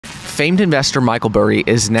Famed investor Michael Burry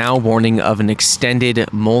is now warning of an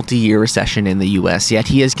extended multi-year recession in the U.S., yet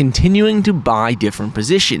he is continuing to buy different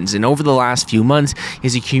positions. And over the last few months,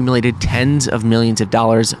 he's accumulated tens of millions of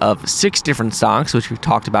dollars of 6 different stocks, which we've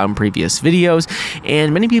talked about in previous videos.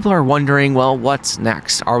 And many people are wondering, well, what's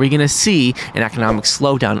next? Are we going to see an economic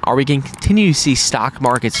slowdown? Are we going to continue to see stock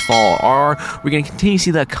markets fall? Are we going to continue to see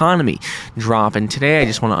the economy drop? And today, I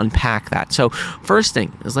just want to unpack that. So first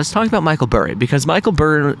thing is, let's talk about Michael Burry, because Michael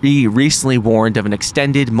Burry recently warned of an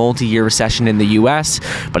extended multi-year recession in the U.S.,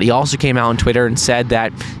 but he also came out on Twitter and said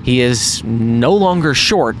that he is no longer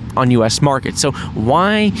short on U.S. markets. So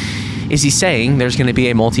why is he saying there's going to be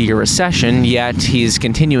a multi-year recession, yet he's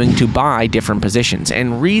continuing to buy different positions?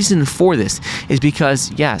 And reason for this is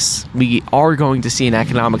because, yes, we are going to see an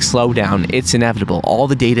economic slowdown. It's inevitable. All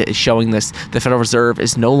the data is showing this. The Federal Reserve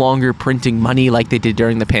is no longer printing money like they did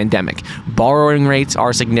during the pandemic. Borrowing rates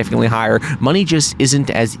are significantly higher. Money just isn't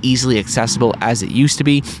as easily accessible as it used to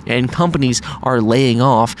be, and companies are laying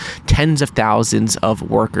off tens of thousands of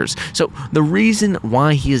workers. So the reason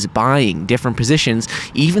why he is buying different positions,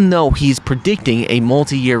 even though he's predicting a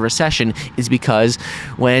multi-year recession, is because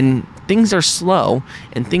when things are slow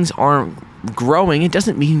and things aren't growing, it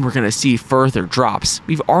doesn't mean we're going to see further drops.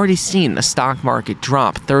 We've already seen the stock market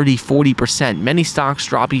drop 30-40%. Many stocks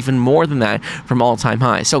drop even more than that from all-time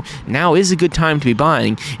highs. So now is a good time to be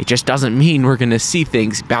buying. It just doesn't mean we're going to see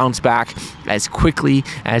things bounce back as quickly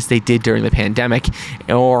as they did during the pandemic,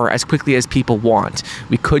 or as quickly as people want.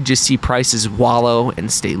 We could just see prices wallow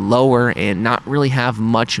and stay lower and not really have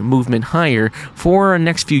much movement higher for the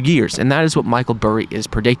next few years. And that is what Michael Burry is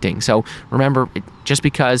predicting. So remember, just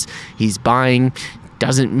because he's buying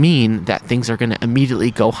doesn't mean that things are going to immediately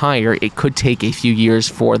go higher. It could take a few years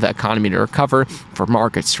for the economy to recover, for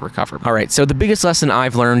markets to recover. All right, so the biggest lesson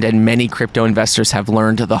I've learned, and many crypto investors have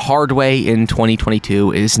learned the hard way in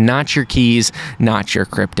 2022, is not your keys, not your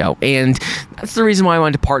crypto. And that's the reason why I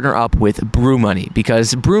wanted to partner up with Brew Money,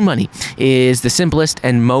 because Brew Money is the simplest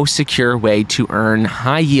and most secure way to earn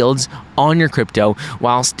high yields on your crypto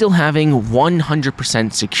while still having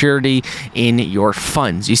 100% security in your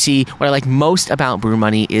funds. You see, what I like most about Brew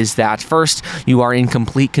Money is that, first, you are in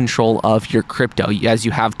complete control of your crypto, as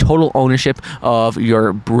you have total ownership of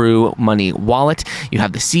your Brew Money wallet. You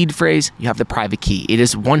have the seed phrase, you have the private key. It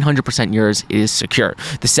is 100% yours. It is secure.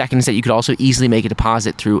 The second is that you could also easily make a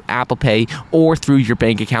deposit through Apple Pay or through your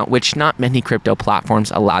bank account, which not many crypto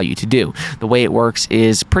platforms allow you to do. The way it works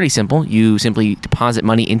is pretty simple. You simply deposit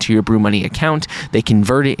money into your Brew Money account. They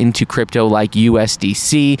convert it into crypto like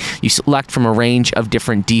USDC. You select from a range of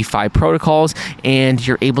different DeFi protocols, and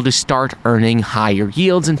you're able to start earning higher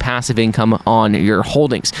yields and passive income on your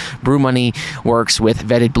holdings. Brew Money works with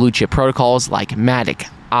vetted blue chip protocols like Matic,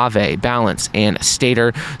 Aave, Balance, and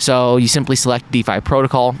Stater. So you simply select DeFi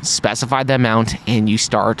protocol, specify the amount, and you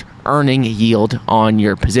start earning yield on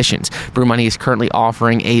your positions. Brew Money is currently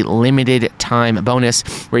offering a limited time bonus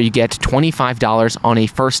where you get $25 on a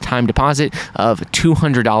first time deposit of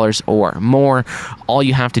 $200 or more. All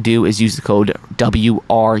you have to do is use the code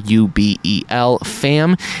WRUBEL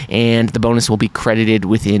FAM, and the bonus will be credited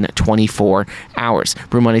within 24 hours.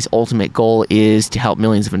 Brew Money's ultimate goal is to help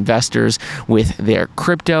millions of investors with their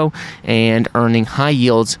crypto and earning high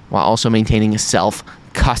yields while also maintaining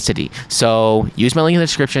self-custody. So use my link in the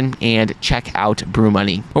description and check out Brew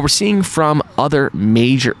Money. What we're seeing from other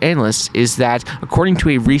major analysts is that, according to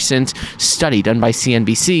a recent study done by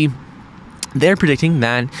CNBC, they're predicting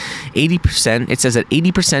that 80%, it says that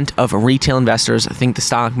 80% of retail investors think the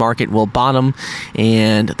stock market will bottom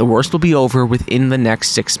and the worst will be over within the next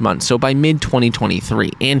 6 months, so by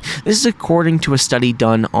mid-2023. And this is according to a study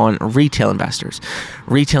done on retail investors.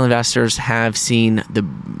 Retail investors have seen the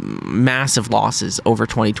massive losses over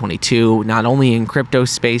 2022, not only in crypto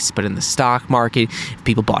space, but in the stock market. If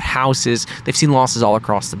people bought houses, they've seen losses all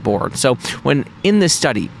across the board. So when in this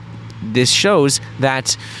study, this shows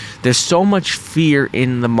that there's so much fear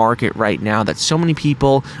in the market right now, that so many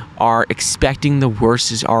people are expecting the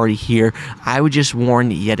worst is already here. I would just warn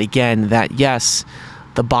yet again that, yes,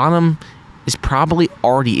 the bottom is probably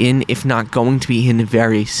already in, if not going to be in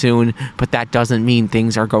very soon, but that doesn't mean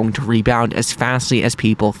things are going to rebound as fastly as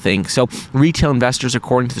people think. So retail investors,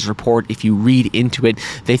 according to this report, if you read into it,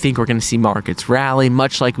 they think we're going to see markets rally,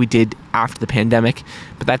 much like we did after the pandemic,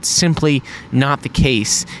 but that's simply not the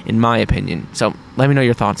case, in my opinion. So let me know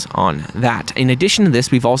your thoughts on that. In addition to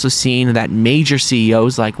this, we've also seen that major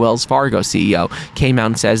CEOs like Wells Fargo CEO came out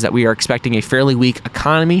and says that we are expecting a fairly weak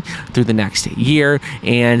economy through the next year,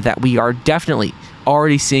 and that we are definitely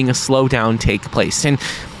already seeing a slowdown take place. And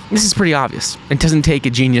This is pretty obvious. It doesn't take a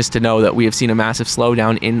genius to know that we have seen a massive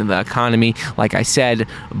slowdown in the economy. Like I said,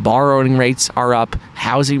 borrowing rates are up,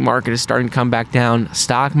 housing market is starting to come back down,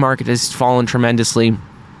 stock market has fallen tremendously.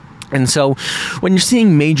 And so when you're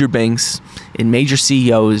seeing major banks and major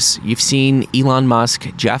CEOs, you've seen Elon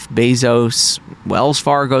Musk, Jeff Bezos, Wells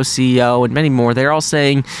Fargo CEO, and many more, they're all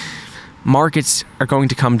saying markets are going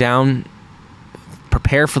to come down,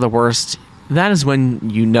 prepare for the worst. That is when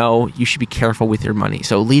you know you should be careful with your money.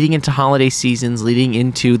 So leading into holiday seasons, leading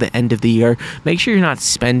into the end of the year, make sure you're not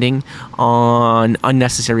spending on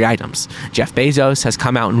unnecessary items. Jeff Bezos has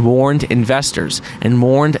come out and warned investors and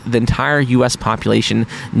warned the entire U.S. population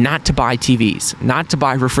not to buy TVs, not to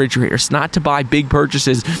buy refrigerators, not to buy big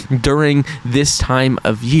purchases during this time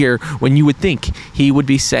of year, when you would think he would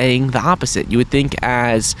be saying the opposite. You would think,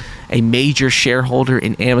 as a major shareholder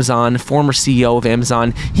in Amazon, former CEO of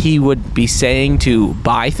Amazon, he would be saying to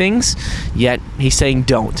buy things, yet he's saying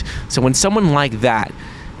don't. So when someone like that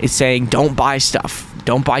is saying don't buy stuff,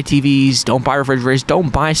 don't buy TVs, don't buy refrigerators,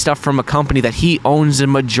 don't buy stuff from a company that he owns a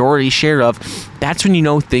majority share of, that's when you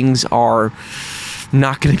know things are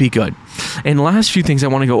not going to be good. And the last few things I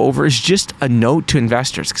want to go over is just a note to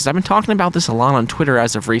investors, because I've been talking about this a lot on Twitter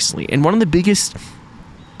as of recently. And one of the biggest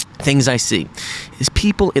things I see is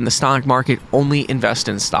people in the stock market only invest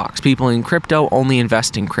in stocks. People in crypto only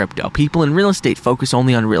invest in crypto. People in real estate focus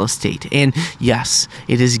only on real estate. And yes,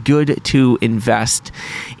 it is good to invest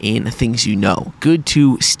in things you know. Good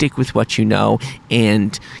to stick with what you know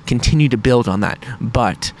and continue to build on that.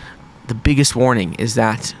 But the biggest warning is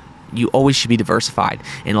that you always should be diversified.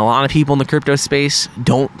 And a lot of people in the crypto space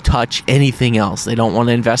don't touch anything else. They don't want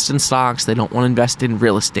to invest in stocks. They don't want to invest in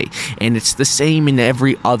real estate. And it's the same in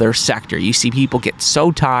every other sector. You see people get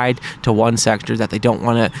so tied to one sector that they don't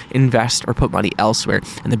want to invest or put money elsewhere.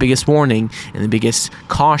 And the biggest warning and the biggest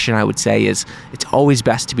caution, I would say, is it's always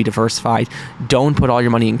best to be diversified. Don't put all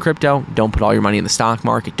your money in crypto. Don't put all your money in the stock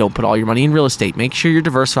market. Don't put all your money in real estate. Make sure you're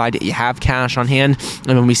diversified, that you have cash on hand.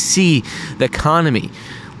 And when we see the economy,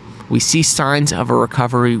 we see signs of a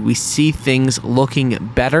recovery, we see things looking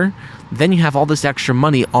better, then you have all this extra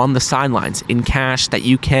money on the sidelines in cash that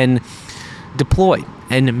you can deploy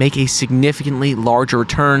and make a significantly larger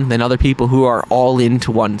return than other people who are all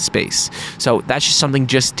into one space. So that's just something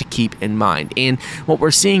just to keep in mind. And what we're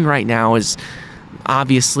seeing right now is,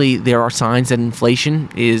 obviously, there are signs that inflation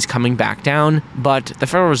is coming back down, but the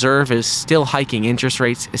Federal Reserve is still hiking interest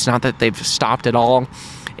rates. It's not that they've stopped at all.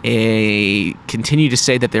 Continue to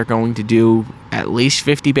say that they're going to do at least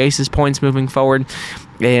 50 basis points moving forward,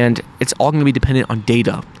 and it's all going to be dependent on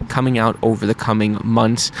data coming out over the coming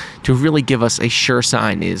months to really give us a sure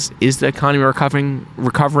sign. Is the economy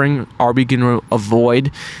recovering? Are we going to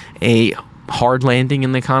avoid a hard landing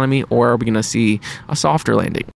in the economy, or are we going to see a softer landing?